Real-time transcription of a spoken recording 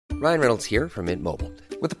Ryan Reynolds here from Mint Mobile.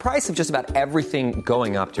 With the price of just about everything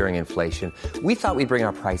going up during inflation, we thought we'd bring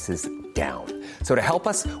our prices down. So to help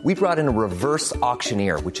us, we brought in a reverse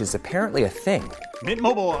auctioneer, which is apparently a thing. Mint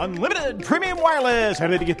Mobile Unlimited Premium Wireless. How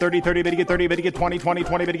to get 30, 30, bit to get 30, bit to get 20, 20,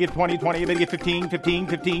 20, bit to get 20, 20, bit to get 15, 15,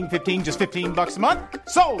 15, 15, just $15 a month?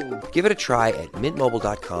 Sold! Give it a try at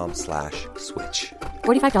mintmobile.com/switch.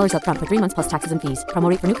 $45 up front for 3 months plus taxes and fees. Promo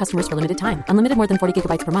rate for new customers for limited time. Unlimited more than 40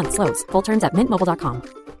 gigabytes per month. Slows full terms at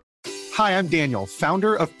mintmobile.com. Hi, I'm Daniel,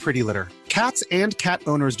 founder of Pretty Litter. Cats and cat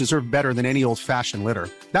owners deserve better than any old-fashioned litter.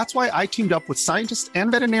 That's why I teamed up with scientists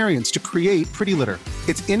and veterinarians to create Pretty Litter.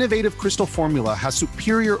 Its innovative crystal formula has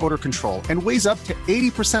superior odor control and weighs up to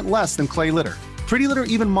 80% less than clay litter. Pretty Litter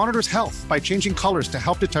even monitors health by changing colors to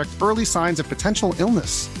help detect early signs of potential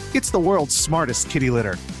illness. It's the world's smartest kitty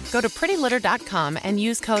litter. Go to prettylitter.com and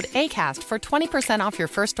use code ACAST for 20% off your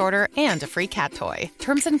first order and a free cat toy.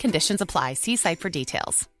 Terms and conditions apply. See site for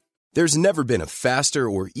details. There's never been a faster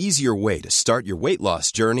or easier way to start your weight loss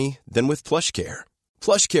journey than with PlushCare.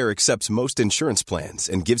 PlushCare accepts most insurance plans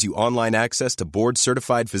and gives you online access to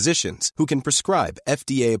board-certified physicians who can prescribe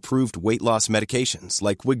FDA-approved weight loss medications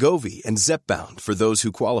like Wegovy and Zepbound for those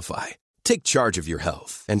who qualify. Take charge of your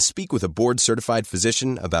health and speak with a board-certified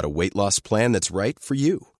physician about a weight loss plan that's right for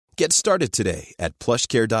you. Get started today at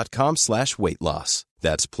plushcare.com/weight loss.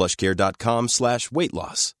 That's plushcare.com/weight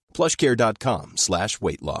loss.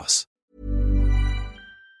 plushcare.com/weight loss.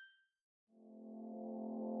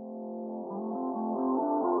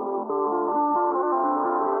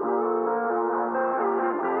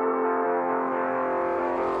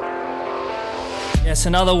 Yes,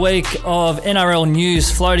 another week of NRL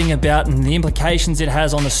news floating about and the implications it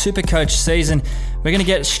has on the Supercoach season. We're going to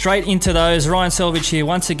get straight into those. Ryan Selvage here,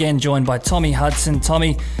 once again joined by Tommy Hudson.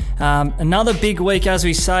 Tommy, another big week, as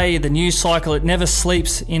we say, the news cycle, it never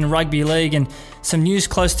sleeps in rugby league, and some news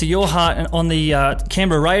close to your heart on the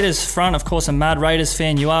Canberra Raiders front. Of course, a mad Raiders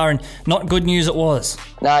fan you are, and not good news it was.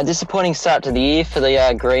 No, disappointing start to the year for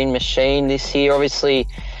the Green Machine this year. Obviously,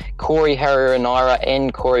 Corey Harawira-Naera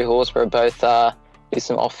and Corey Horsburgh both with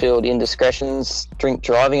some off-field indiscretions, drink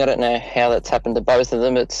driving. I don't know how that's happened to both of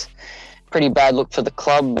them. It's a pretty bad look for the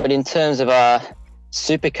club. But in terms of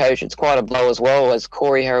Supercoach, it's quite a blow as well, as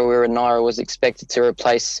Corey Harawira-Naera was expected to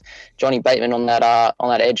replace Johnny Bateman on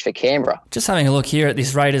that edge for Canberra. Just having a look here at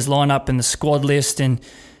this Raiders lineup and the squad list, and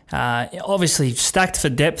obviously stacked for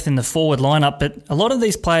depth in the forward lineup, but a lot of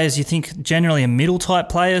these players you think generally are middle-type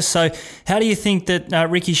players. So how do you think that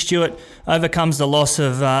Ricky Stuart overcomes the loss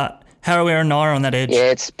of Harawira-Naera on that edge? Yeah,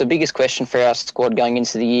 it's the biggest question for our squad going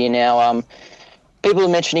into the year now. People are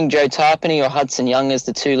mentioning Joe Tarpany or Hudson Young as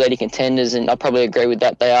the two leading contenders, and I probably agree with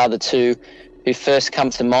that. They are the two who first come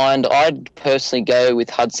to mind. I'd personally go with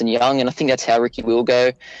Hudson Young, and I think that's how Ricky will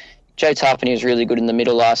go. Joe Tarpany was really good in the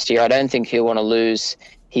middle last year. I don't think he'll want to lose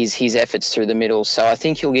his efforts through the middle, so I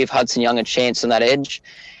think he'll give Hudson Young a chance on that edge.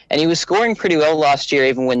 And he was scoring pretty well last year,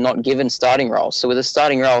 even when not given starting role. So with a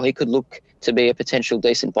starting role, he could look to be a potential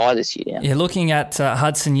decent buy this year. Yeah, looking at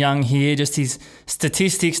Hudson Young here, just his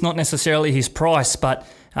statistics, not necessarily his price, but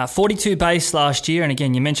 42 base last year. And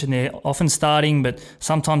again, you mentioned they're often starting, but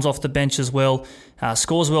sometimes off the bench as well.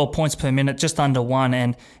 Scores well, points per minute, just under 1.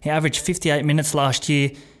 And he averaged 58 minutes last year,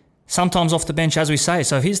 sometimes off the bench, as we say.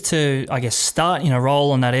 So if he's to, I guess, start in a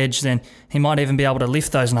role on that edge, then he might even be able to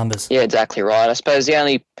lift those numbers. Yeah, exactly right. I suppose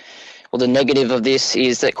the negative of this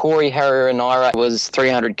is that Corey Harawira-Naera was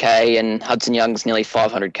 300k and Hudson Young's nearly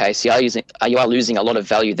 500k. So you are losing a lot of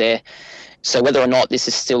value there. So whether or not this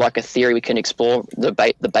is still like a theory we can explore, the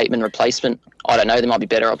Bateman replacement, I don't know. There might be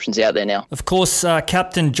better options out there now. Of course,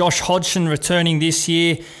 Captain Josh Hodgson returning this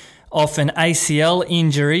year off an ACL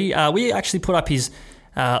injury. We actually put up his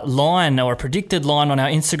line, or a predicted line, on our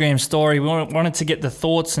Instagram story. We wanted to get the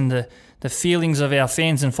thoughts and the feelings of our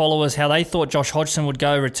fans and followers, how they thought Josh Hodgson would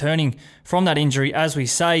go returning from that injury. As we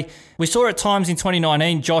say, we saw at times in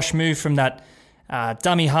 2019 Josh move from that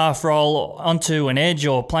dummy half role onto an edge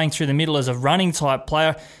or playing through the middle as a running type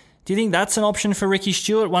player. Do you think that's an option for Ricky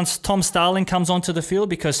Stuart once Tom Starling comes onto the field?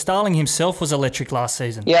 Because Starling himself was electric last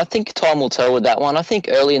season. Yeah, I think time will tell with that one. I think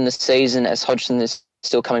early in the season, as Hodgson is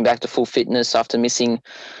still coming back to full fitness after missing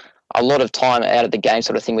a lot of time out of the game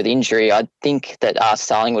sort of thing with injury, I think that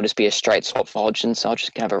Starling will just be a straight swap for Hodgson, so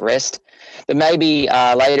Hodgson can have a rest. But maybe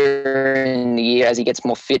later in the year, as he gets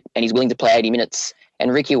more fit and he's willing to play 80 minutes,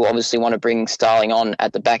 and Ricky will obviously want to bring Starling on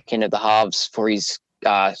at the back end of the halves for his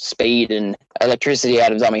speed and electricity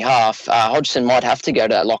out of dummy half, Hodgson might have to go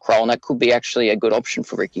to that lock role, and that could be actually a good option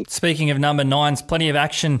for Ricky. Speaking of number 9s, plenty of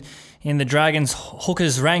action in the Dragons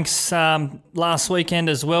hookers ranks last weekend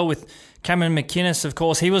as well, with Cameron McInnes, of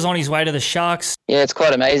course, he was on his way to the Sharks. Yeah, it's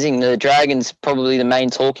quite amazing. The Dragons probably the main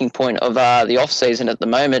talking point of the off-season at the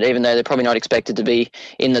moment, even though they're probably not expected to be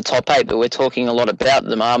in the top 8, but we're talking a lot about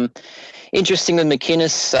them. Interesting with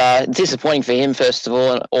McInnes, disappointing for him, first of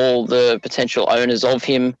all, and all the potential owners of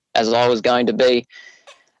him, as I was going to be.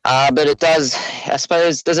 But it does, I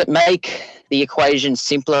suppose, does it make the equation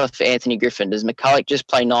simpler for Anthony Griffin? Does McCulloch just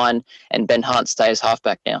play 9 and Ben Hunt stay as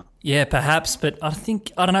halfback now? Yeah, perhaps, but I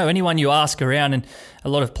don't know, anyone you ask around, and a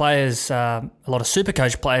lot of players, a lot of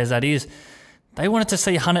Supercoach players that is, they wanted to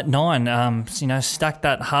see Hunt at 9, stack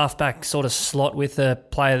that halfback sort of slot with a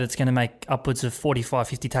player that's going to make upwards of 45,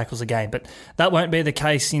 50 tackles a game. But that won't be the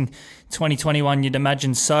case in 2021, you'd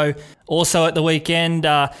imagine. So also at the weekend,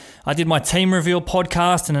 I did my team reveal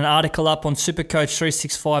podcast and an article up on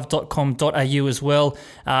supercoach365.com.au as well,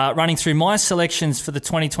 running through my selections for the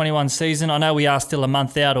 2021 season. I know we are still a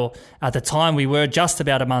month out, or at the time we were just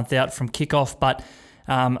about a month out from kickoff, but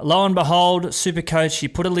lo and behold, Supercoach, you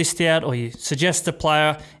put a list out or you suggest a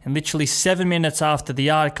player, and literally 7 minutes after the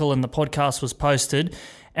article and the podcast was posted,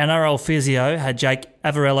 NRL Physio had Jake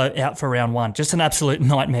Averillo out for round 1. Just an absolute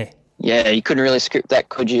nightmare. Yeah, you couldn't really script that,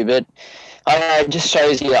 could you? But I don't know, it just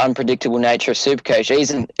shows you the unpredictable nature of Supercoach.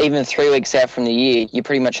 Even 3 weeks out from the year, you're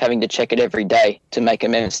pretty much having to check it every day to make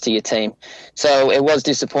amendments to your team. So it was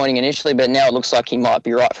disappointing initially, but now it looks like he might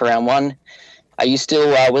be right for round 1. Are you still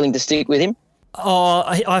willing to stick with him? Oh,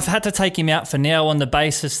 I've had to take him out for now on the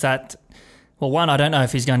basis that, well, one, I don't know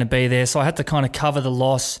if he's going to be there, so I had to kind of cover the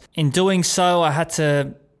loss. In doing so, I had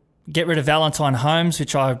to get rid of Valentine Holmes,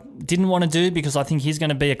 which I didn't want to do because I think he's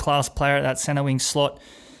going to be a class player at that centre wing slot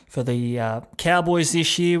for the Cowboys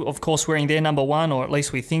this year, of course wearing their number 1, or at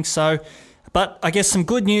least we think so. But I guess some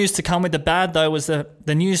good news to come with the bad, though, was the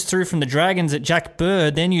news through from the Dragons that Jack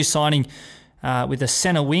Bird, their new signing, with a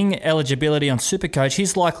centre wing eligibility on Supercoach,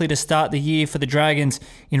 he's likely to start the year for the Dragons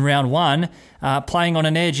in round 1, playing on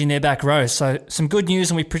an edge in their back row. So some good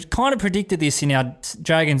news, and we kind of predicted this in our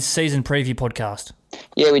Dragons season preview podcast.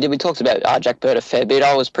 Yeah, we did. We talked about Jack Bird a fair bit.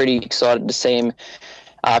 I was pretty excited to see him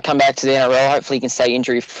come back to the NRL. Hopefully he can stay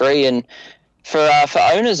injury-free. And for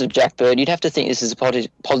owners of Jack Bird, you'd have to think this is a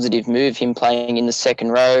positive move, him playing in the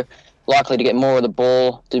second row, likely to get more of the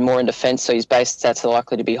ball, do more in defence, so his base stats are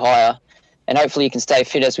likely to be higher. And hopefully he can stay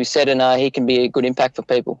fit, as we said, and he can be a good impact for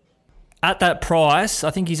people. At that price,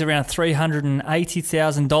 I think he's around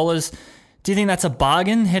 $380,000. Do you think that's a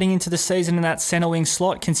bargain heading into the season in that centre wing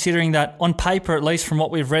slot, considering that on paper, at least from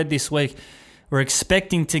what we've read this week, we're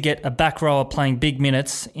expecting to get a back rower playing big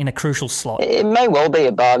minutes in a crucial slot? It may well be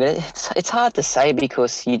a bargain. It's hard to say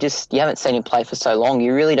because you haven't seen him play for so long.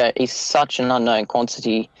 You really don't. He's such an unknown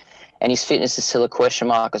quantity, and his fitness is still a question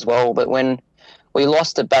mark as well. But when we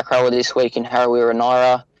lost a back rower this week in Harawira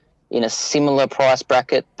Naira in a similar price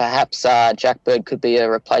bracket, perhaps Jack Bird could be a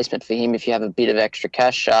replacement for him if you have a bit of extra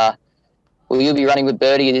cash. Will you be running with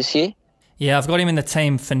Birdie this year? Yeah, I've got him in the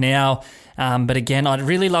team for now. But again, I'd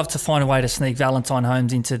really love to find a way to sneak Valentine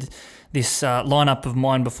Holmes into this lineup of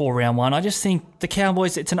mine before round 1. I just think the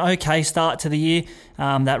Cowboys, it's an okay start to the year.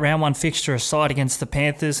 That round 1 fixture aside against the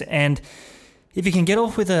Panthers, and if you can get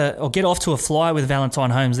off to a flyer with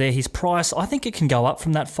Valentine Holmes there, his price, I think it can go up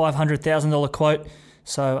from that $500,000 quote.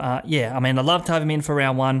 So, I'd love to have him in for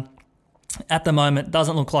round 1. At the moment,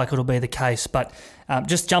 doesn't look like it'll be the case, but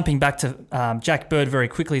just jumping back to Jack Bird very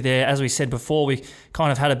quickly there, as we said before, we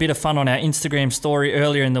kind of had a bit of fun on our Instagram story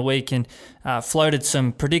earlier in the week and floated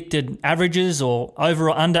some predicted averages or over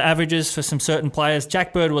or under averages for some certain players.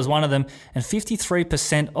 Jack Bird was one of them, and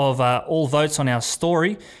 53% of all votes on our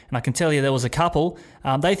story, and I can tell you there was a couple,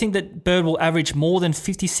 they think that Bird will average more than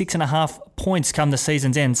 56.5 points come the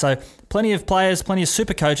season's end. So plenty of players, plenty of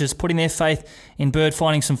super coaches putting their faith in Bird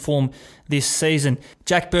finding some form this season.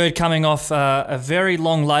 Jack Bird coming off a very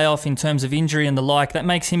long layoff in terms of injury and the like. That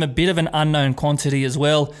makes him a bit of an unknown quantity as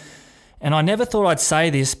well. And I never thought I'd say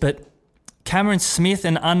this, but Cameron Smith,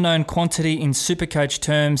 an unknown quantity in Supercoach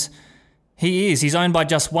terms. He is. He's owned by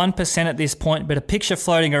just 1% at this point, but a picture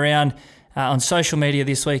floating around on social media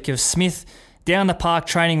this week of Smith down the park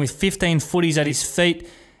training with 15 footies at his feet.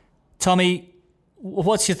 Tommy,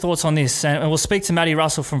 what's your thoughts on this? And we'll speak to Matty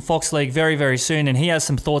Russell from Fox League very, very soon, and he has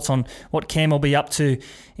some thoughts on what Cam will be up to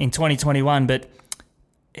in 2021. But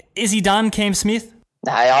is he done, Cam Smith?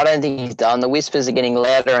 No, I don't think he's done. The whispers are getting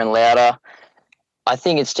louder and louder. I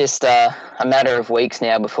think it's just a matter of weeks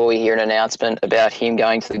now before we hear an announcement about him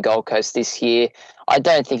going to the Gold Coast this year. I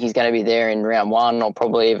don't think he's going to be there in round 1 or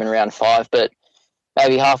probably even round 5, but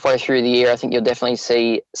maybe halfway through the year, I think you'll definitely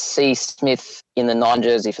see Smith in the 9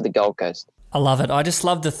 jersey for the Gold Coast. I love it. I just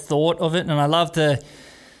love the thought of it, and I love the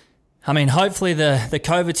I mean, hopefully the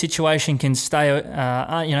COVID situation can stay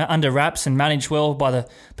under wraps and managed well by the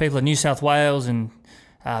people of New South Wales and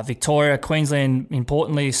Victoria, Queensland,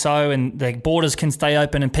 importantly so, and the borders can stay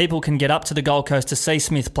open and people can get up to the Gold Coast to see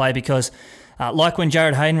Smith play because like when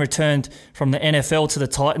Jared Hayden returned from the NFL to the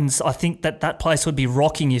Titans, I think that place would be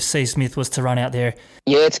rocking if C. Smith was to run out there.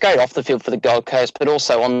 Yeah, it's great off the field for the Gold Coast, but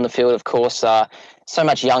also on the field, of course, so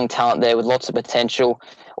much young talent there with lots of potential.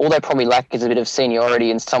 All they probably lack is a bit of seniority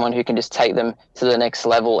and someone who can just take them to the next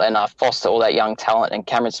level and foster all that young talent. And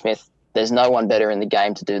Cameron Smith, there's no one better in the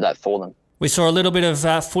game to do that for them. We saw a little bit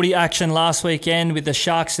of footy action last weekend with the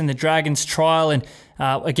Sharks and the Dragons trial. And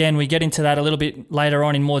again, we get into that a little bit later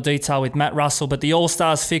on in more detail with Matt Russell. But the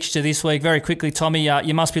All-Stars fixture this week, very quickly, Tommy,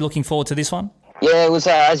 you must be looking forward to this one. Yeah, it was,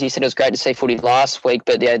 as you said, it was great to see footy last week.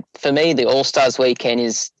 But yeah, for me, the All-Stars weekend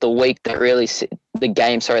is the week that really,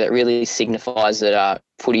 that really signifies that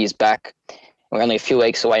footy is back. We're only a few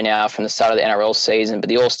weeks away now from the start of the NRL season, but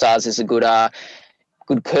the All-Stars is a good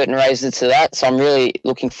curtain raiser to that. So I'm really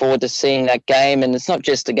looking forward to seeing that game. And it's not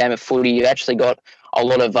just a game of footy. You've actually got a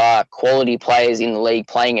lot of quality players in the league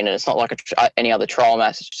playing in it. It's not like any other trial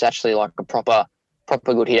match. It's actually like a proper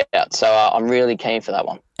good hit out. So I'm really keen for that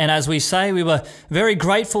one. And as we say, we were very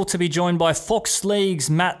grateful to be joined by Fox League's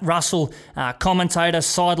Matt Russell, commentator,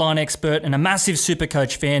 sideline expert, and a massive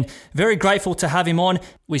Supercoach fan. Very grateful to have him on.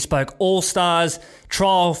 We spoke All-Stars,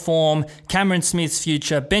 trial form, Cameron Smith's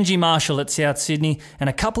future, Benji Marshall at South Sydney, and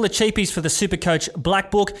a couple of cheapies for the Supercoach Black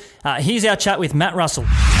Book. Here's our chat with Matt Russell.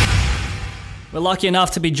 We're lucky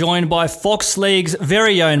enough to be joined by Fox League's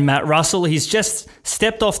very own Matt Russell. He's just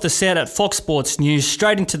stepped off the set at Fox Sports News,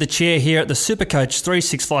 straight into the chair here at the Supercoach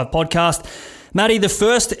 365 podcast. Matty, the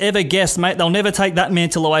first ever guest, mate. They'll never take that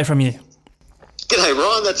mantle away from you. G'day,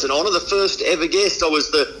 Ryan. That's an honour. The first ever guest. I was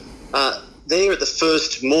there at the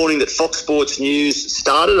first morning that Fox Sports News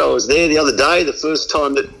started. I was there the other day, the first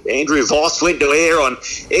time that Andrew Voss went to air on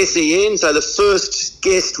SEN. So the first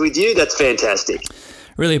guest with you, that's fantastic.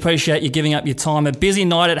 Really appreciate you giving up your time. A busy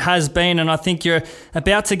night it has been, and I think you're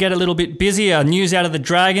about to get a little bit busier. News out of the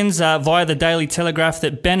Dragons via the Daily Telegraph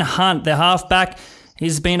that Ben Hunt, the halfback,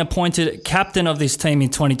 he's been appointed captain of this team in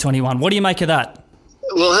 2021. What do you make of that?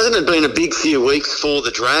 Well, hasn't it been a big few weeks for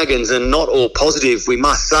the Dragons, and not all positive, we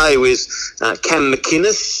must say, with Cam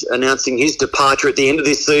McInnes announcing his departure at the end of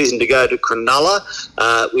this season to go to Cronulla,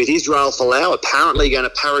 with Israel Folau apparently going to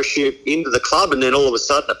parachute into the club, and then all of a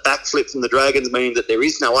sudden a backflip from the Dragons, meaning that there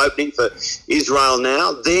is no opening for Israel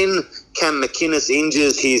now. Then Cam McInnes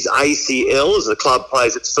injures his ACL as the club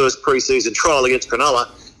plays its first pre-season trial against Cronulla,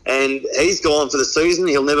 and he's gone for the season.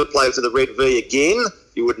 He'll never play for the Red V again,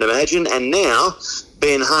 you wouldn't imagine, and now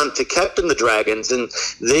Ben Hunt to captain the Dragons, and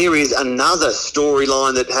there is another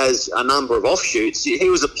storyline that has a number of offshoots. He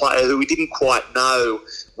was a player who we didn't quite know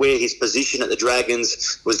where his position at the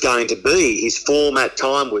Dragons was going to be. His form at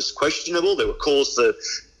time was questionable. There were calls for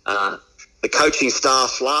the coaching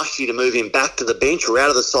staff last year to move him back to the bench or out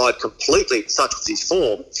of the side completely, such was his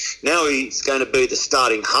form. Now he's going to be the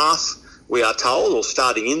starting half, we are told, or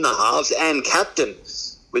starting in the halves, and captain,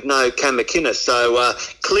 with no Cam McInnes. So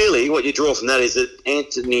clearly what you draw from that is that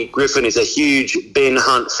Anthony Griffin is a huge Ben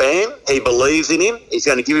Hunt fan. He believes in him. He's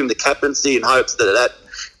going to give him the captaincy in hopes that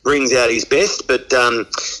brings out his best. But,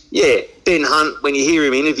 Ben Hunt, when you hear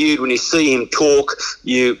him interviewed, when you see him talk,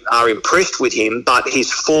 you are impressed with him, but his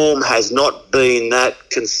form has not been that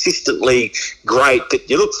consistently great that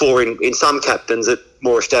you look for in some captains at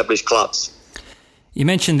more established clubs. You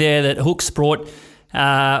mentioned there that Hook's brought...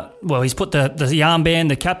 he's put the armband,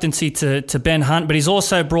 the captaincy to Ben Hunt, but he's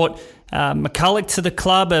also brought McCulloch to the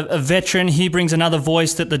club, a veteran. He brings another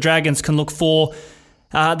voice that the Dragons can look for.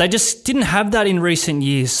 They just didn't have that in recent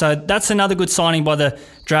years, so that's another good signing by the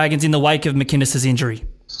Dragons in the wake of McInnes' injury.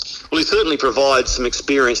 Well, he certainly provides some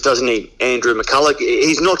experience, doesn't he, Andrew McCulloch?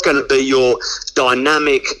 He's not going to be your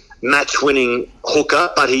dynamic match-winning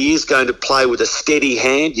hooker, but he is going to play with a steady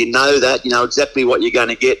hand. You know that. You know exactly what you're going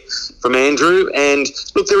to get from Andrew. And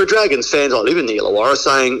look, there are Dragons fans, I live in the Illawarra,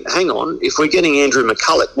 saying, hang on, if we're getting Andrew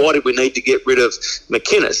McCulloch, why did we need to get rid of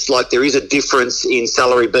McInnes? Like, there is a difference in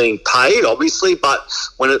salary being paid, obviously, but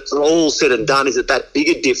when it's all said and done, is it that big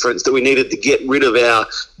a difference that we needed to get rid of our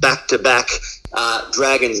back-to-back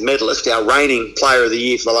Dragons medalist, our reigning player of the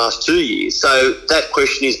year for the last 2 years? So that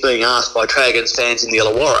question is being asked by Dragons fans in the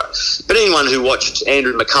Illawarra. But anyone who watched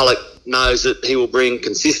Andrew McCulloch knows that he will bring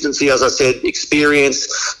consistency, as I said,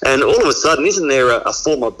 experience, and all of a sudden, isn't there a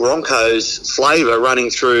former Broncos flavour running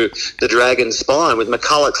through the Dragons' spine with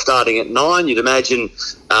McCulloch starting at 9? You'd imagine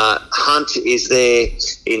Hunt is there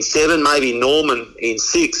in 7, maybe Norman in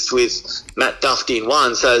 6 with Matt Duffy in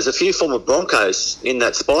 1. So there's a few former Broncos in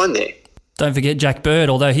that spine there. Don't forget Jack Bird,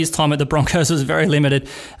 although his time at the Broncos was very limited.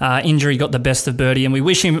 Injury got the best of Birdie, and we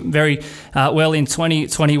wish him very well in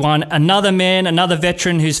 2021. Another man, another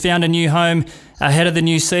veteran who's found a new home ahead of the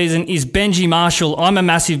new season is Benji Marshall. I'm a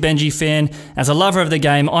massive Benji fan. As a lover of the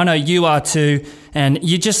game, I know you are too, and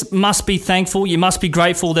you just must be thankful, you must be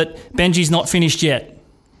grateful that Benji's not finished yet.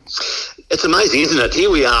 It's amazing, isn't it? Here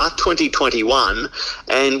we are, 2021,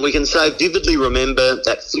 and we can so vividly remember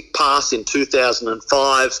that flick pass in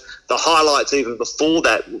 2005, the highlights even before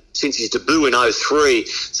that, since his debut in 03,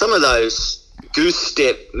 some of those goose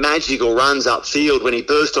step magical runs upfield when he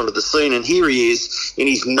burst onto the scene, and here he is in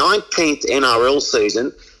his 19th NRL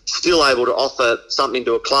season, still able to offer something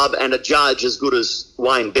to a club and a judge as good as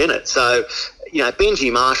Wayne Bennett. So, you know,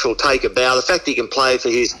 Benji Marshall, take a bow. The fact he can play for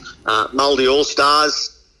his Māori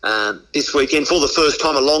All-Stars this weekend for the first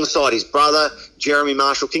time alongside his brother, Jeremy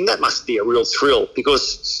Marshall-King, that must be a real thrill,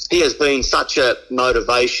 because he has been such a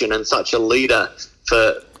motivation and such a leader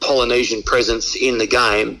for Polynesian presence in the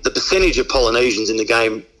game. The percentage of Polynesians in the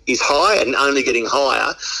game is high and only getting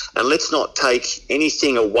higher, and let's not take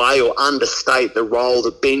anything away or understate the role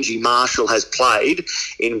that Benji Marshall has played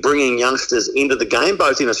in bringing youngsters into the game,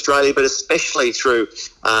 both in Australia but especially through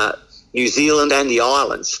New Zealand and the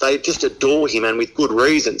islands. They just adore him, and with good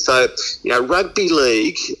reason. So, you know, rugby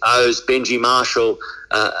league owes Benji Marshall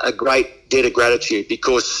a great debt of gratitude,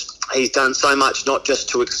 because he's done so much, not just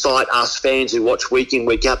to excite us fans who watch week in,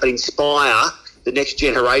 week out, but inspire the next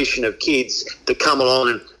generation of kids to come along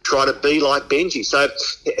and try to be like Benji. So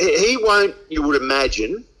he won't, you would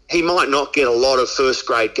imagine, he might not get a lot of first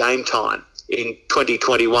grade game time in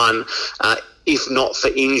 2021, if not for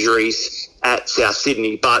injuries at South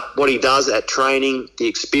Sydney. But what he does at training, the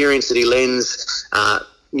experience that he lends,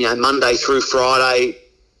 Monday through Friday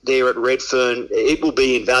there at Redfern, it will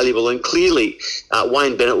be invaluable. And clearly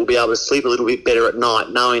Wayne Bennett will be able to sleep a little bit better at night,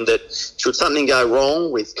 knowing that should something go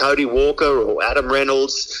wrong with Cody Walker or Adam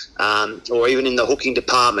Reynolds, or even in the hooking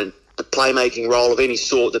department, the playmaking role of any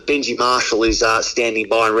sort, that Benji Marshall is standing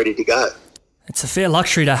by and ready to go. It's a fair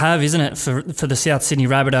luxury to have, isn't it, for the South Sydney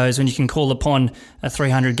Rabbitohs, when you can call upon a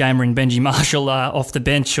 300-gamer in Benji Marshall off the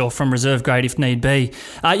bench or from reserve grade if need be.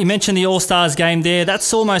 You mentioned the All-Stars game there.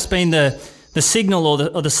 That's almost been the signal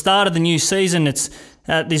or the start of the new season. It's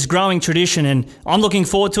this growing tradition, and I'm looking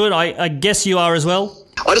forward to it. I guess you are as well.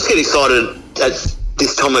 I just get excited at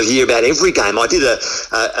this time of year about every game. I did a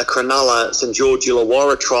Cronulla St George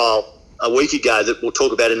Illawarra trial a week ago that we'll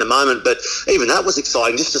talk about in a moment, but even that was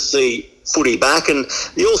exciting just to see footy back. And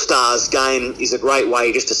the All-Stars game is a great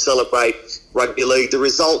way just to celebrate rugby league. The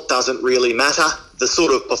result doesn't really matter. The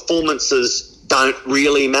sort of performances don't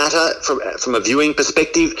really matter from a viewing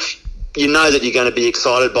perspective. You know that you're going to be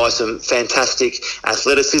excited by some fantastic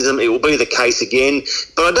athleticism. It will be the case again.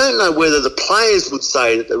 But I don't know whether the players would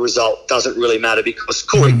say that the result doesn't really matter, because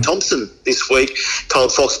Corey Thompson this week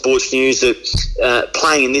told Fox Sports News that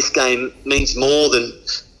playing in this game means more than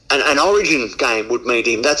an Origin game would mean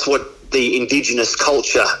to him. That's what the Indigenous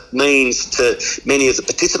culture means to many of the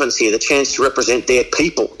participants here. The chance to represent their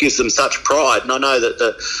people gives them such pride. And I know that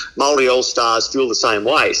the Māori All-Stars feel the same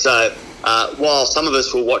way. So while some of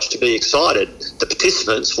us will watch to be excited, the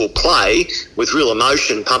participants will play with real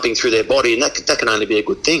emotion pumping through their body, and that can only be a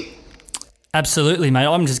good thing. Absolutely, mate.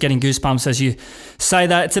 I'm just getting goosebumps as you say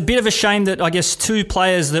that. It's a bit of a shame that I guess two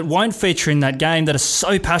players that won't feature in that game that are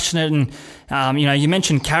so passionate and, you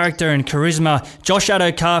mentioned character and charisma. Josh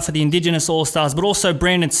Addo-Carr for the Indigenous All-Stars, but also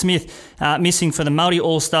Brandon Smith missing for the Māori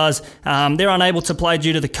All-Stars. They're unable to play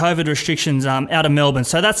due to the COVID restrictions out of Melbourne.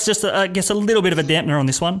 So that's just, a little bit of a dampener on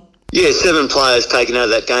this one. Yeah, 7 players taken out of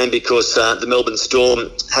that game because the Melbourne Storm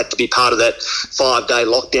had to be part of that 5-day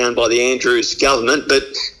lockdown by the Andrews government. But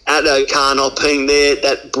Addo-Carr not being there,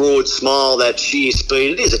 that broad smile, that sheer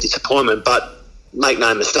speed, it is a disappointment. But make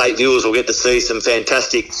no mistake, viewers will get to see some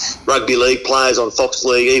fantastic rugby league players on Fox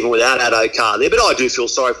League, even without Addo-Carr there. But I do feel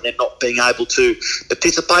sorry for them not being able to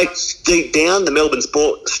participate. Deep down, the Melbourne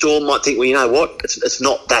Storm might think, well, you know what, it's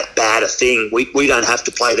not that bad a thing. We don't have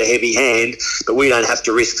to play the heavy hand, but we don't have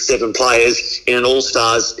to risk 7 players in an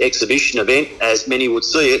All-Stars exhibition event, as many would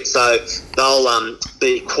see it. So they'll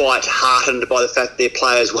be quite heartened by the fact their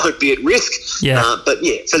players won't be at risk. Yeah. But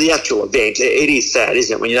yeah, for the actual event, it is sad,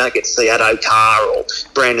 isn't it, when you don't get to see Addo-Carr or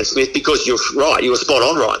Brandon Smith, because you're right, you were spot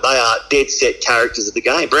on right. They are dead set characters of the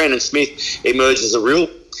game. Brandon Smith emerged as a real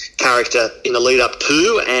character in the lead up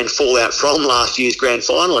to and fallout from last year's grand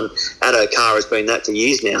final, and Addo-Carr has been that for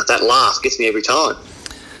years now. That laugh gets me every time.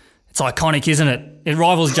 It's iconic, isn't it? It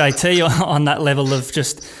rivals JT on that level of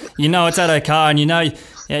just, it's Addo-Carr, and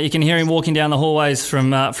you can hear him walking down the hallways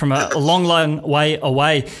from a long way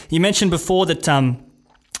away. You mentioned before that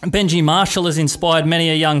Benji Marshall has inspired many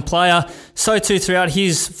a young player. So too throughout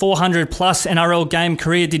his 400-plus NRL game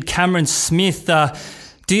career did Cameron Smith.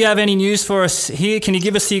 Do you have any news for us here? Can you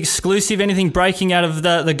give us the exclusive, anything breaking out of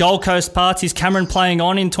the Gold Coast parts? Is Cameron playing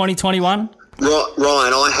on in 2021?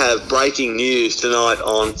 Ryan, I have breaking news tonight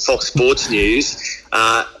on Fox Sports News.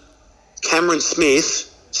 Cameron Smith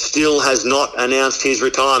still has not announced his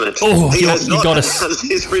retirement. He has not announced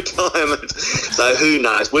his retirement. So who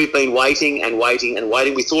knows? We've been waiting and waiting and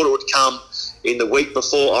waiting. We thought it would come in the week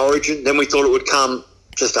before Origin. Then we thought it would come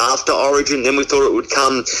just after Origin. Then we thought it would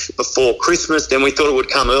come before Christmas. Then we thought it would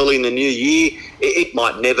come early in the new year. It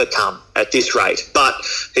might never come at this rate. But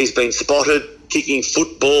he's been spotted kicking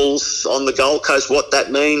footballs on the Gold Coast. What that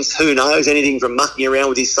means, who knows? Anything from mucking around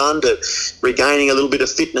with his son to regaining a little bit of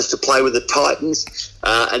fitness to play with the Titans.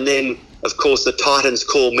 And then, of course, the Titans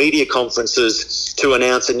call media conferences to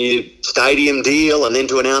announce a new stadium deal and then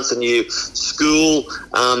to announce a new school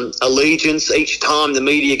allegiance. Each time the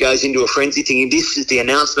media goes into a frenzy thinking this is the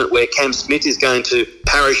announcement where Cam Smith is going to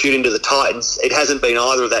parachute into the Titans. It hasn't been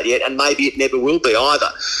either of that yet, and maybe it never will be either.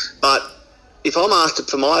 But if I'm asked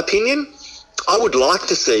for my opinion, I would like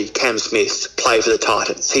to see Cam Smith play for the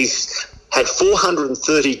Titans. He's had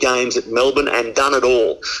 430 games at Melbourne and done it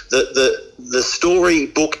all. The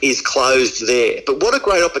storybook is closed there. But what a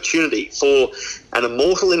great opportunity for an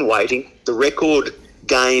immortal in waiting, the record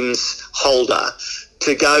games holder,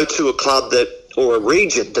 to go to a club or a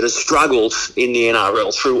region that has struggled in the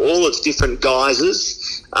NRL through all its different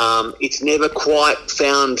guises. It's never quite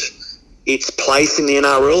found its place in the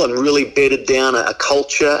NRL and really bedded down a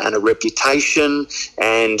culture and a reputation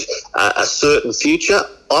and a certain future.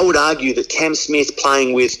 I would argue that Cam Smith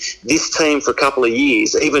playing with this team for a couple of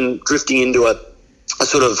years, even drifting into a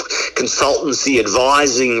sort of consultancy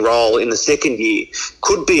advising role in the second year,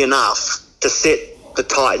 could be enough to set the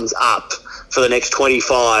Titans up for the next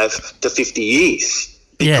 25 to 50 years.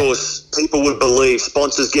 Because people would believe,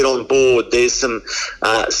 sponsors get on board, there's some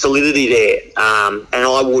solidity there. And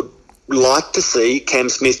I would like to see Cam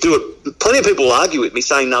Smith do it. Plenty of people argue with me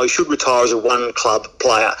saying, no, he should retire as a one-club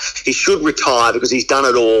player. He should retire because he's done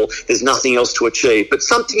it all. There's nothing else to achieve. But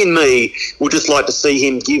something in me would just like to see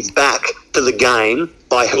him give back to the game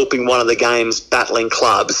by helping one of the game's battling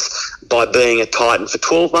clubs by being a Titan for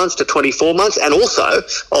 12 months to 24 months. And also,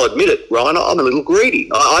 I'll admit it, Ryan, I'm a little greedy.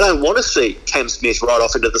 I don't want to see Cam Smith right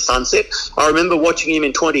off into the sunset. I remember watching him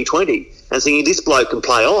in 2020 and thinking, this bloke can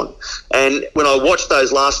play on. And when I watched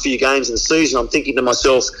those last few games in the season, I'm thinking to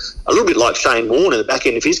myself, a little bit like Shane Warne at the back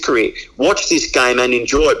end of his career, watch this game and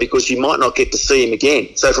enjoy it because you might not get to see him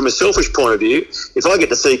again. So from a selfish point of view, if I get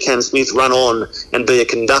to see Cam Smith run on and be a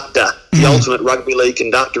conductor, the ultimate rugby league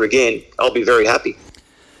conductor again, I'll be very happy.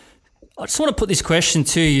 I just want to put this question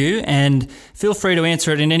to you, and feel free to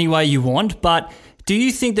answer it in any way you want, but do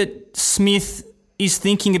you think that Smith is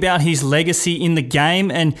thinking about his legacy in the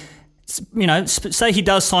game? And, you know, say he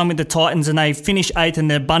does sign with the Titans and they finish 8th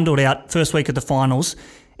and they're bundled out first week of the finals.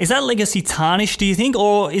 Is that legacy tarnished, do you think?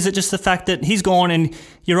 Or is it just the fact that he's gone and,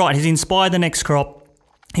 you're right, he's inspired the next crop,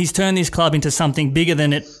 he's turned this club into something bigger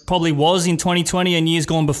than it probably was in 2020 and years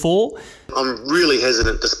gone before? I'm really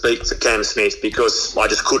hesitant to speak for Cam Smith because I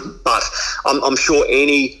just couldn't. But I'm sure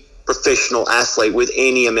any professional athlete with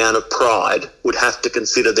any amount of pride would have to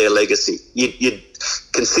consider their legacy. You'd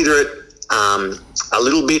consider it a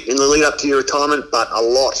little bit in the lead up to your retirement, but a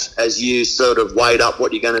lot as you sort of weighed up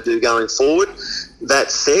what you're going to do going forward.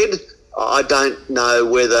 That said, I don't know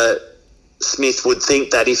whether Smith would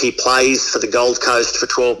think that if he plays for the Gold Coast for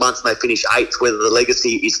 12 months and they finish 8th, whether the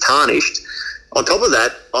legacy is tarnished. On top of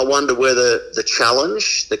that, I wonder whether the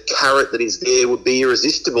challenge, the carrot that is there, would be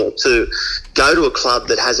irresistible to go to a club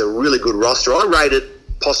that has a really good roster. I rate it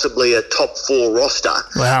possibly a top 4 roster.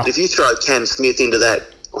 Wow. But if you throw Cam Smith into that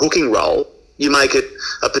hooking role, you make it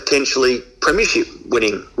a potentially premiership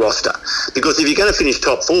winning roster. Because if you're going to finish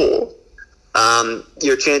top 4,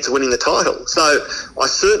 you're a chance of winning the title. So I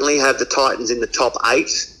certainly have the Titans in the top 8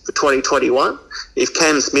 for 2021. If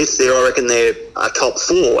Cam Smith's there, I reckon they're top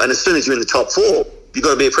 4. And as soon as you're in the top 4, you've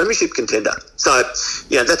got to be a premiership contender. So,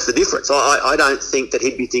 yeah, that's the difference. I don't think that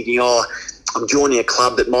he'd be thinking, I'm joining a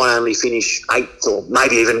club that might only finish 8th or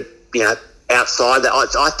maybe even, outside that.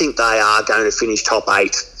 I think they are going to finish top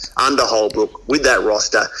 8 under Holbrook with that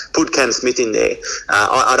roster. Put Cam Smith in there.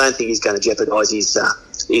 I don't think he's going to jeopardise his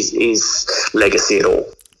legacy at all.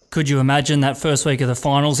 Could you imagine that first week of the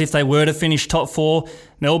finals, if they were to finish top 4,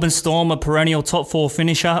 Melbourne Storm, a perennial top 4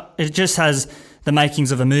 finisher? It just has the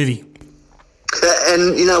makings of a movie.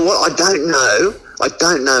 And you know what? I don't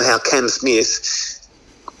know how Cam Smith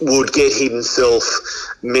would get himself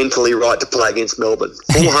mentally right to play against Melbourne.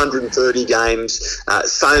 430 games,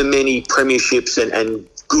 so many premierships and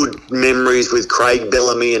good memories with Craig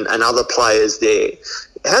Bellamy and other players there.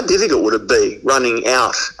 How difficult would it be running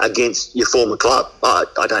out against your former club? I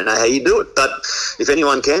don't know how you do it, but if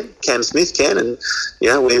anyone can, Cam Smith can. And, you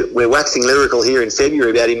know, we're waxing lyrical here in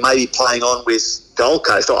February about him maybe playing on with Gold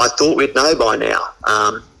Coast. I thought we'd know by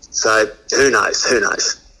now. So who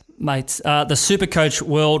knows? Mate, the Supercoach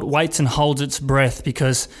world waits and holds its breath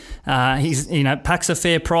because he's, packs a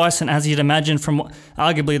fair price, and as you'd imagine, from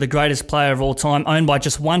arguably the greatest player of all time, owned by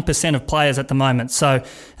just 1% of players at the moment. So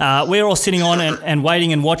we're all sitting on and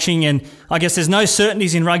waiting and watching, and I guess there's no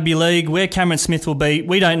certainties in rugby league. Where Cameron Smith will be,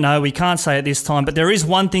 we don't know. We can't say at this time, but there is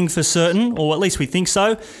one thing for certain, or at least we think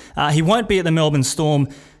so. He won't be at the Melbourne Storm.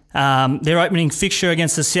 Their opening fixture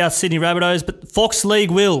against the South Sydney Rabbitohs, but Fox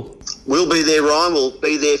League will. We'll be there, Ryan. We'll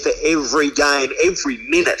be there for every game, every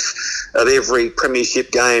minute of every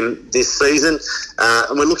premiership game this season,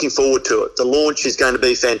 and we're looking forward to it. The launch is going to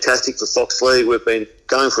be fantastic for Fox League. We've been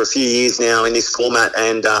going for a few years now in this format,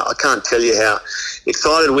 and I can't tell you how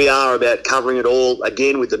excited we are about covering it all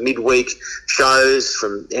again with the midweek shows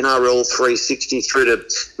from NRL 360 through to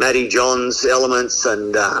Matty John's Elements,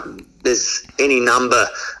 and there's any number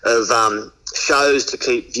of shows to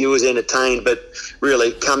keep viewers entertained. But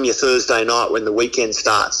really, come your Thursday night when the weekend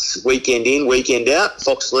starts, weekend in, weekend out,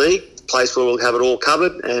 Fox League, place where we'll have it all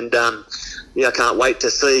covered. And I can't wait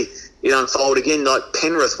to see it unfold again. Like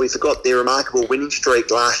Penrith, we forgot their remarkable winning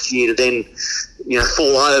streak last year to then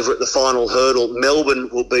fall over at the final hurdle. Melbourne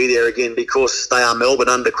will be there again because they are Melbourne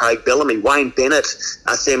under Craig Bellamy. Wayne Bennett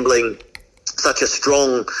assembling such a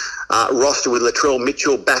strong roster with Latrell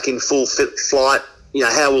Mitchell back in full flight.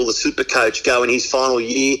 How will the Supercoach go in his final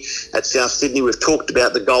year at South Sydney? We've talked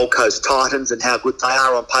about the Gold Coast Titans and how good they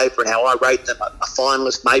are on paper and how I rate them a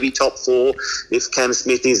finalist, maybe top 4 if Cam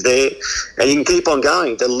Smith is there. And you can keep on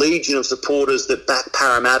going. The legion of supporters that back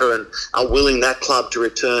Parramatta and are willing that club to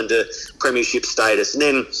return to premiership status. And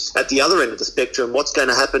then at the other end of the spectrum, what's going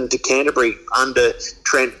to happen to Canterbury under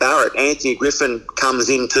Trent Barrett? Anthony Griffin comes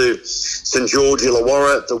into St George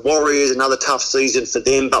Illawarra. The Warriors, another tough season for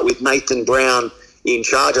them, but with Nathan Brown in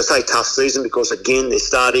charge. I say tough season because, again, they're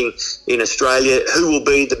starting in Australia. Who will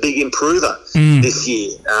be the big improver this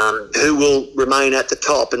year? Who will remain at the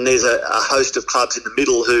top? And there's a host of clubs in the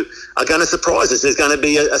middle who are going to surprise us. There's going to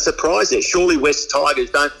be a surprise there. Surely West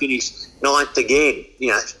Tigers don't finish 9th again.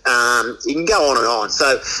 You can go on and on.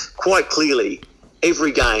 So quite clearly,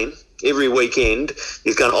 every game, every weekend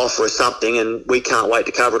is going to offer us something, and we can't wait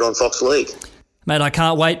to cover it on Fox League. Mate, I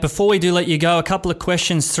can't wait. Before we do let you go, a couple of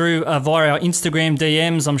questions through via our Instagram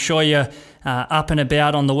DMs. I'm sure you're up and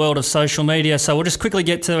about on the world of social media, so we'll just quickly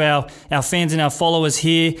get to our fans and our followers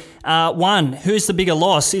here. One, who's the bigger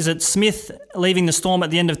loss? Is it Smith leaving the Storm at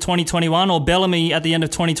the end of 2021 or Bellamy at the end of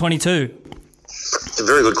 2022? It's a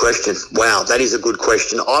very good question. Wow, that is a good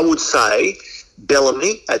question. I would say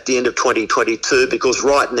Bellamy at the end of 2022 because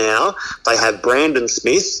right now they have Brandon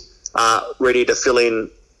Smith ready to fill in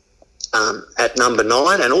at number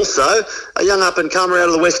 9, and also a young up-and-comer out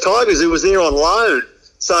of the West Tigers who was there on loan.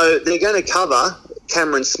 So they're going to cover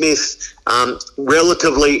Cameron Smith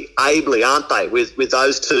relatively ably, aren't they, with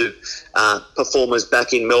those two performers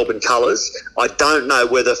back in Melbourne colours. I don't know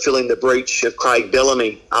whether filling the breach of Craig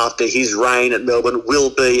Bellamy after his reign at Melbourne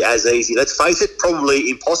will be as easy. Let's face it, probably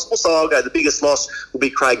impossible. So I'll go the biggest loss will be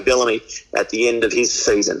Craig Bellamy at the end of his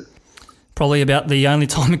season. Probably about the only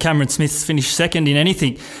time Cameron Smith's finished second in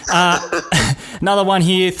anything. Another one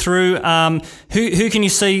here through. Who can you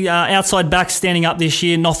see outside backs standing up this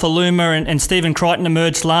year? Nothaluma and Stephen Crichton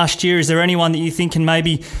emerged last year. Is there anyone that you think can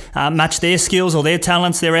maybe match their skills or their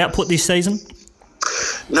talents, their output this season?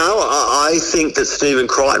 No, I think that Stephen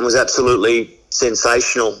Crichton was absolutely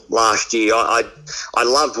sensational last year. I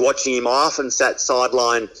loved watching him. I often sat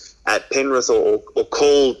sideline at Penrith or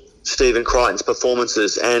called Stephen Crichton's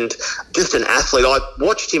performances, and just an athlete. I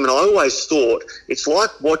watched him and I always thought it's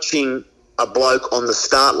like watching a bloke on the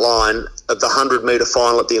start line of the 100-metre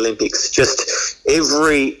final at the Olympics. Just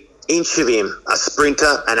every inch of him, a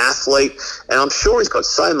sprinter, an athlete, and I'm sure he's got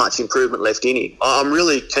so much improvement left in him. I'm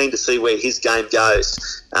really keen to see where his game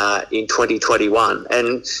goes in 2021.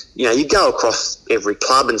 And, you go across every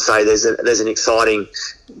club and say there's an exciting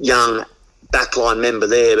young backline member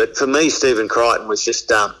there, but for me, Stephen Crichton was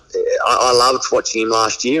just I loved watching him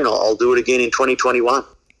last year, and I'll do it again in 2021.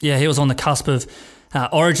 Yeah, he was on the cusp of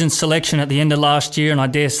Origin selection at the end of last year, and I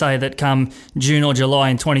dare say that come June or July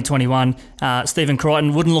in 2021, Stephen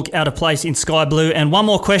Crichton wouldn't look out of place in sky blue. And one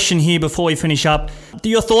more question here before we finish up.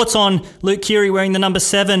 Your thoughts on Luke Keary wearing the number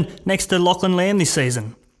 7 next to Lachlan Lamb this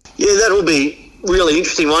season? Yeah, that'll be really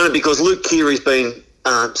interesting, won't it? Because Luke Keary's been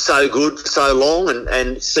so good for so long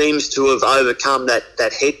and seems to have overcome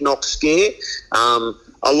that head knock scare.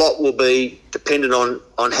 A lot will be dependent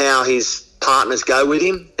on how his partners go with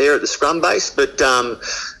him there at the scrum base. But,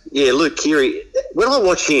 Luke Keary, when I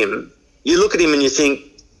watch him, you look at him and you think,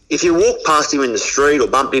 if you walk past him in the street or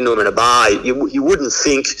bumped into him in a bar, you wouldn't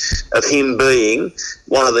think of him being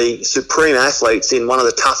one of the supreme athletes in one of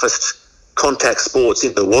the toughest contact sports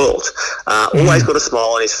in the world. Always got a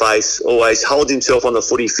smile on his face, always holds himself on the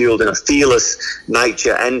footy field in a fearless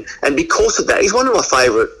nature. And because of that, he's one of my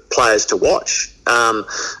favourite players to watch.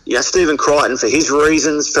 Stephen Crichton, for his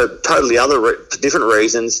reasons, for totally different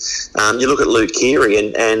reasons. You look at Luke Keary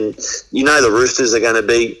and the Roosters are going to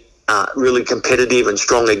be really competitive and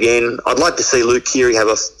strong again. I'd like to see Luke Keary have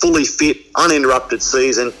a fully fit, uninterrupted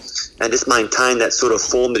season and just maintain that sort of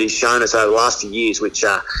form that he's shown us over the last few years, which,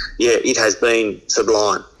 it has been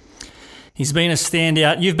sublime. He's been a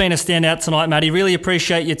standout. You've been a standout tonight, Matty. Really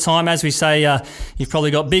appreciate your time. As we say, you've probably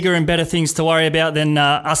got bigger and better things to worry about than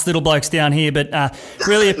us little blokes down here. But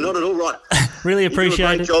really, not at all right. Really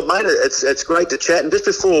appreciate it. Job, mate. It's great to chat. And just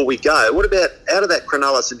before we go, what about out of that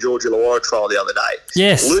Cronulla St George Illawarra trial the other day?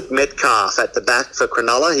 Yes, Luke Metcalf at the back for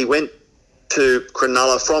Cronulla. He went to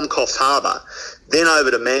Cronulla from Coffs Harbour, then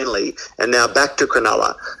over to Manly, and now back to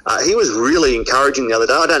Cronulla. He was really encouraging the other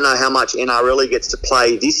day. I don't know how much NRL he gets to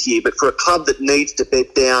play this year, but for a club that needs to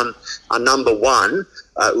bet down a number 1,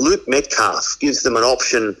 Luke Metcalf gives them an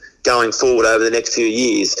option going forward over the next few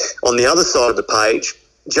years. On the other side of the page,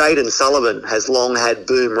 Jayden Sullivan has long had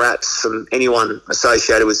boom raps from anyone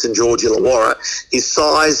associated with St George Illawarra. His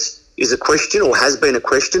size is a question, or has been a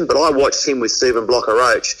question, but I watched him with Stephen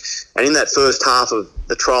Blocker-Roach, and in that first half of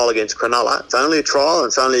the trial against Cronulla, it's only a trial and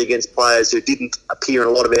it's only against players who didn't appear in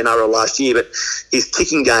a lot of NRL last year, but his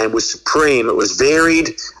kicking game was supreme. It was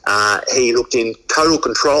varied. He looked in total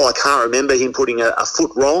control. I can't remember him putting a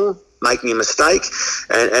foot wrong, making a mistake,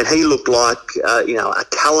 and he looked like a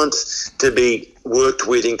talent to be worked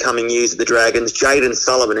with in coming years at the Dragons. Jayden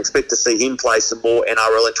Sullivan, expect to see him play some more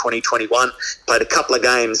NRL in 2021. Played a couple of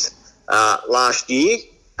games last year.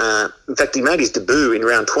 In fact, he made his debut in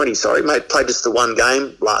round 20, played just the one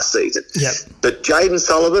game last season. Yep. But Jayden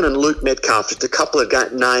Sullivan and Luke Metcalf, just a couple of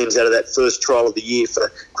names out of that first trial of the year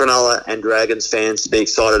for Cronulla and Dragons fans to be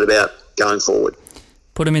excited about going forward.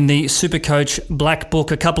 Put him in the Supercoach Black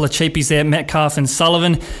Book. A couple of cheapies there, Metcalf and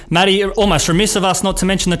Sullivan. Matty, almost remiss of us not to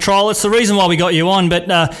mention the trial. It's the reason why we got you on, but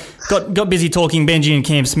got busy talking Benji and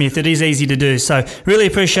Cam Smith. It is easy to do. So really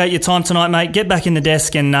appreciate your time tonight, mate. Get back in the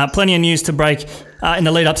desk and plenty of news to break in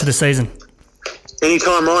the lead up to the season.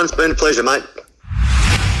 Anytime, Ryan. It's been a pleasure, mate.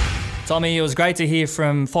 Tommy, it was great to hear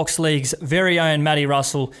from Fox League's very own Matty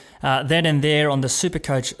Russell then and there on the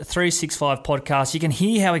Supercoach 365 podcast. You can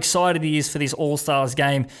hear how excited he is for this All-Stars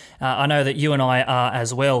game. I know that you and I are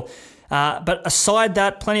as well. But aside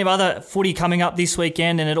that, plenty of other footy coming up this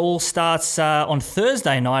weekend, and it all starts on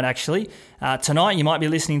Thursday night, actually. Tonight, you might be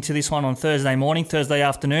listening to this one on Thursday morning, Thursday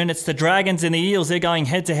afternoon. It's the Dragons and the Eels. They're going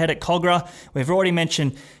head-to-head at Cogra. We've already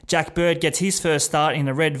mentioned Jack Bird gets his first start in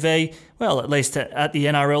the Red V, well, at least at the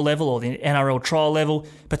NRL level or the NRL trial level.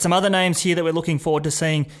 But some other names here that we're looking forward to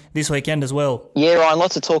seeing this weekend as well. Yeah, Ryan,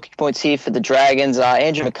 lots of talking points here for the Dragons.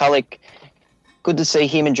 Andrew McCulloch, good to see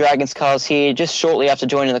him in Dragons colours here just shortly after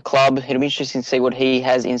joining the club. It'll be interesting to see what he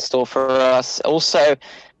has in store for us. Also,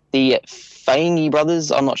 the Fainey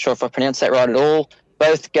brothers, I'm not sure if I pronounced that right at all,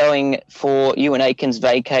 both going for Ewan Aiken's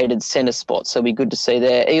vacated centre spot. So it'll be good to see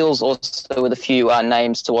there. Eels also with a few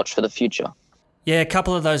names to watch for the future. Yeah, a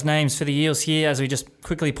couple of those names for the Eels here as we just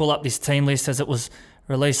quickly pull up this team list as it was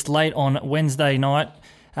released late on Wednesday night.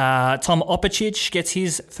 Tom Opicic gets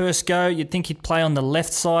his first go. You'd think he'd play on the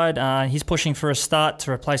left side. He's pushing for a start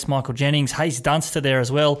to replace Michael Jennings. Hayes Dunster there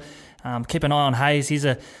as well. Keep an eye on Hayes. He's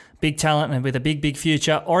a big talent and with a big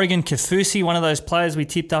future. Oregon Kaufusi, one of those players we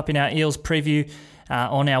tipped up in our Eels preview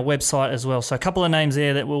on our website as well. So a couple of names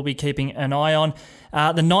there that we'll be keeping an eye on.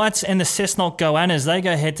 The Knights and the Cessnock Goannas, they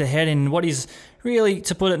go head-to-head in what is really,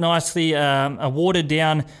 to put it nicely, a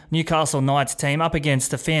watered-down Newcastle Knights team up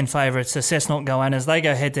against the fan favourites, the Cessnock Goannas. They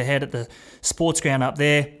go head-to-head at the sports ground up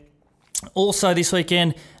there. Also this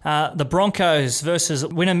weekend, the Broncos versus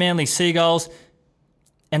Winner Manly Seagulls.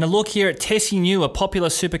 And a look here at Tessie New, a popular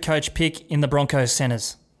Supercoach pick in the Broncos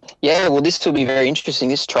centres. Yeah, well, this will be very interesting.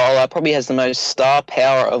 This trial probably has the most star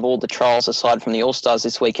power of all the trials aside from the All-Stars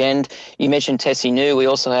this weekend. You mentioned Tessie New. We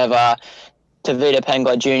also have Tavita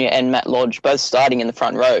Pangai Jr. and Matt Lodge both starting in the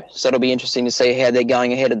front row. So it'll be interesting to see how they're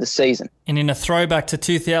going ahead of the season. And in a throwback to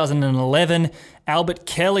 2011, Albert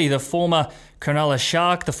Kelly, the former Cronulla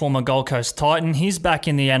Shark, the former Gold Coast Titan, he's back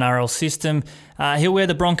in the NRL system. He'll wear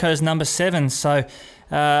the Broncos number 7, so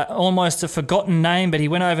almost a forgotten name, but he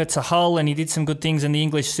went over to Hull and he did some good things in the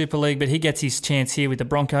English Super League, but he gets his chance here with the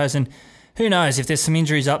Broncos, and who knows, if there's some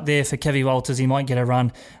injuries up there for Kevy Walters, he might get a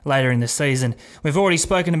run later in the season. We've already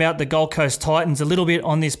spoken about the Gold Coast Titans a little bit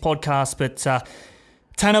on this podcast, but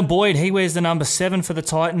Tanner Boyd, he wears the number 7 for the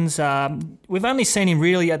Titans. We've only seen him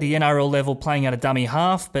really at the NRL level playing at a dummy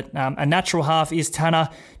half, but a natural half is Tanner,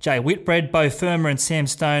 Jay Whitbread, Beau Firma and Sam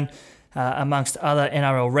Stone, amongst other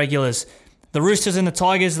NRL regulars. The Roosters and the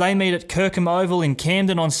Tigers, they meet at Kirkham Oval in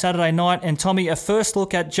Camden on Saturday night. And Tommy, a first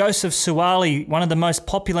look at Joseph Suaalii, one of the most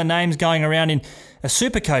popular names going around in a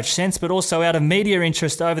Supercoach sense, but also out of media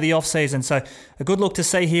interest over the off-season. So a good look to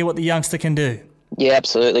see here what the youngster can do. Yeah,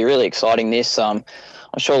 absolutely. Really exciting this. I'm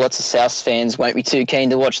sure lots of South fans won't be too keen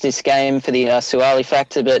to watch this game for the Suaalii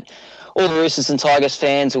factor, but all the Roosters and Tigers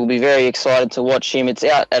fans will be very excited to watch him. It's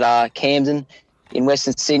out at Camden in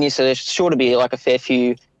Western Sydney, so there's sure to be like a fair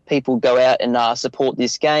few people go out and support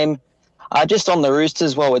this game. Just on the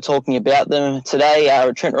Roosters, while we're talking about them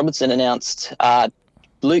today, Trent Robinson announced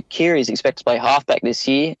Luke Keary is expected to play halfback this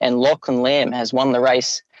year, and Lachlan Lamb has won the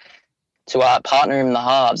race to partner him in the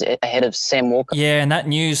halves ahead of Sam Walker. Yeah, and that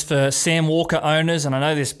news for Sam Walker owners, and I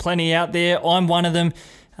know there's plenty out there. I'm one of them.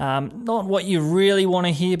 Not what you really want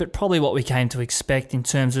to hear, but probably what we came to expect in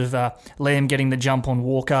terms of Lamb getting the jump on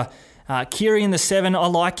Walker. Keary in the 7, I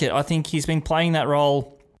like it. I think he's been playing that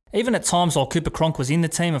role even at times while Cooper Cronk was in the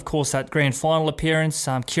team. Of course, that grand final appearance,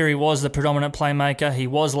 Keary was the predominant playmaker. He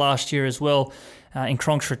was last year as well in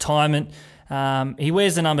Cronk's retirement. He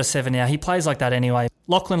wears the number 7 now. He plays like that anyway.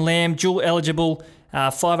 Lachlan Lamb, dual eligible,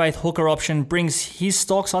 5/8 hooker option, brings his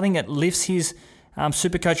stocks. I think it lifts his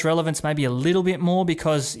Supercoach relevance maybe a little bit more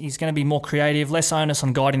because he's going to be more creative, less onus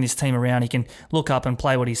on guiding this team around. He can look up and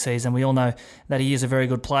play what he sees, and we all know that he is a very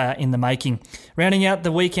good player in the making. Rounding out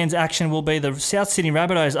the weekend's action will be the South Sydney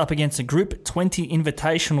Rabbitohs up against a Group 20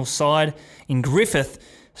 invitational side in Griffith.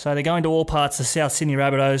 So they're going to all parts of South Sydney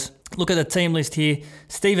Rabbitohs. Look at the team list here.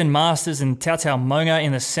 Stephen Masters and Tautau Monga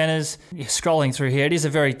in the centres. Scrolling through here, it is a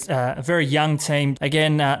very young team.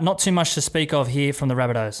 Again, not too much to speak of here from the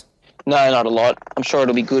Rabbitohs. No, not a lot. I'm sure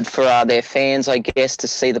it'll be good for their fans, I guess, to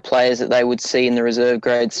see the players that they would see in the reserve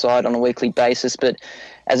grade side on a weekly basis. But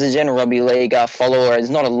as a general rugby league follower, there's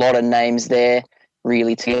not a lot of names there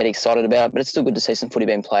really to get excited about. But it's still good to see some footy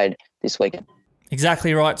being played this weekend.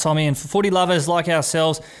 Exactly right, Tommy. And for footy lovers like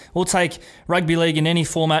ourselves, we'll take rugby league in any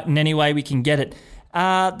format in any way we can get it.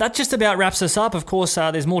 That just about wraps us up. Of course,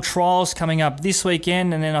 there's more trials coming up this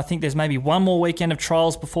weekend, and then I think there's maybe one more weekend of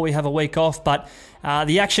trials before we have a week off. But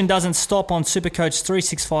the action doesn't stop on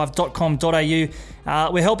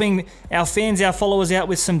supercoach365.com.au. We're helping our fans, our followers out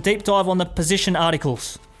with some deep dive on the position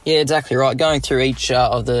articles. Yeah, exactly right. Going through each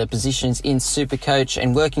of the positions in Supercoach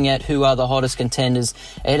and working out who are the hottest contenders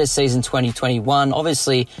ahead of season 2021.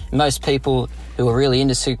 Obviously, most people who are really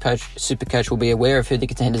into Supercoach will be aware of who the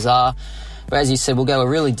contenders are. But as you said, we'll go a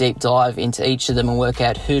really deep dive into each of them and work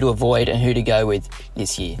out who to avoid and who to go with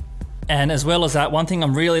this year. And as well as that, one thing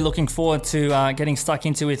I'm really looking forward to getting stuck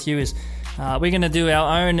into with you is we're going to do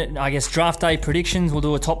our own, draft day predictions. We'll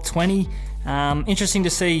do a top 20. Interesting to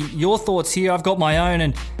see your thoughts here. I've got my own,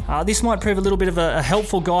 and this might prove a little bit of a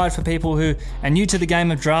helpful guide for people who are new to the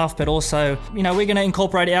game of draft, but also, we're going to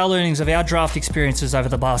incorporate our learnings of our draft experiences over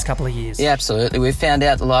the past couple of years. Yeah, absolutely. We've found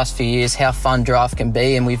out the last few years how fun draft can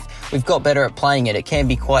be, and we've got better at playing it. It can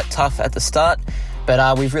be quite tough at the start,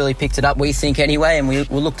 but we've really picked it up, we think anyway, and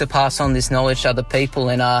we'll look to pass on this knowledge to other people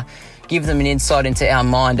and give them an insight into our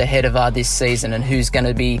mind ahead of this season and who's going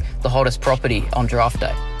to be the hottest property on draft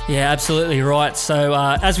day. Yeah, absolutely right. So,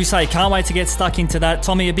 as we say, can't wait to get stuck into that.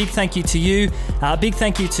 Tommy, a big thank you to you. A big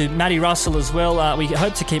thank you to Matty Russell as well. We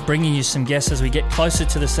hope to keep bringing you some guests as we get closer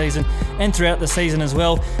to the season and throughout the season as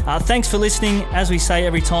well. Thanks for listening. As we say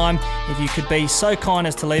every time, if you could be so kind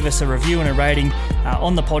as to leave us a review and a rating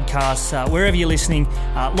on the podcast, wherever you're listening,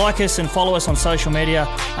 like us and follow us on social media.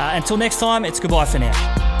 Until next time, it's goodbye for now.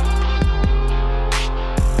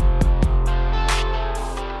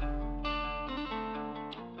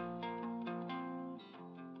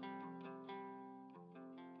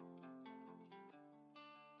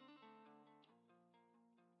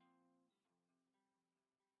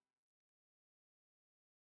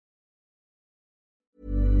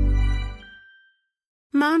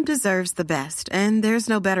 Mom deserves the best, and there's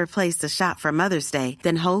no better place to shop for Mother's Day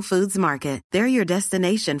than Whole Foods Market. They're your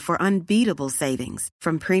destination for unbeatable savings,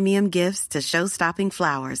 from premium gifts to show-stopping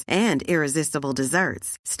flowers and irresistible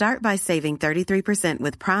desserts. Start by saving 33%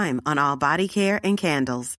 with Prime on all body care and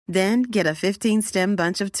candles. Then get a 15-stem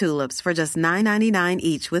bunch of tulips for just $9.99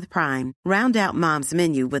 each with Prime. Round out Mom's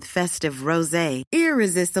menu with festive rosé,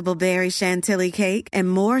 irresistible berry chantilly cake, and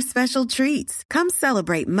more special treats. Come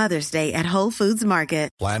celebrate Mother's Day at Whole Foods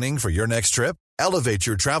Market. Planning for your next trip? Elevate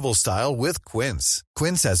your travel style with Quince.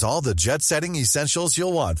 Quince has all the jet-setting essentials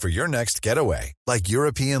you'll want for your next getaway, like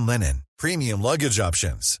European linen, premium luggage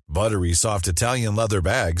options, buttery soft Italian leather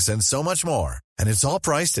bags, and so much more. And it's all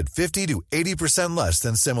priced at 50 to 80% less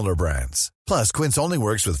than similar brands. Plus, Quince only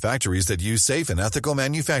works with factories that use safe and ethical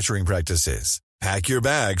manufacturing practices. Pack your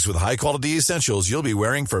bags with high-quality essentials you'll be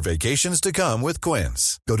wearing for vacations to come with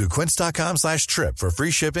Quince. Go to quince.com/trip for free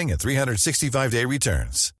shipping and 365-day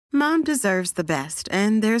returns. Mom deserves the best,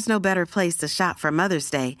 and there's no better place to shop for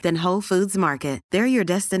Mother's Day than Whole Foods Market. They're your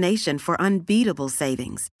destination for unbeatable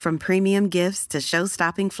savings, from premium gifts to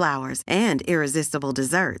show-stopping flowers and irresistible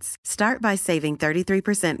desserts. Start by saving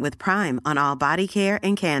 33% with Prime on all body care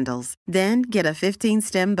and candles. Then get a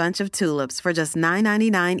 15-stem bunch of tulips for just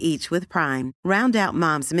 $9.99 each with Prime. Round out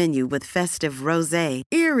Mom's menu with festive rosé,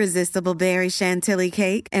 irresistible berry chantilly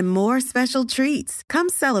cake, and more special treats. Come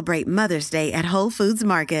celebrate Mother's Day at Whole Foods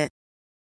Market.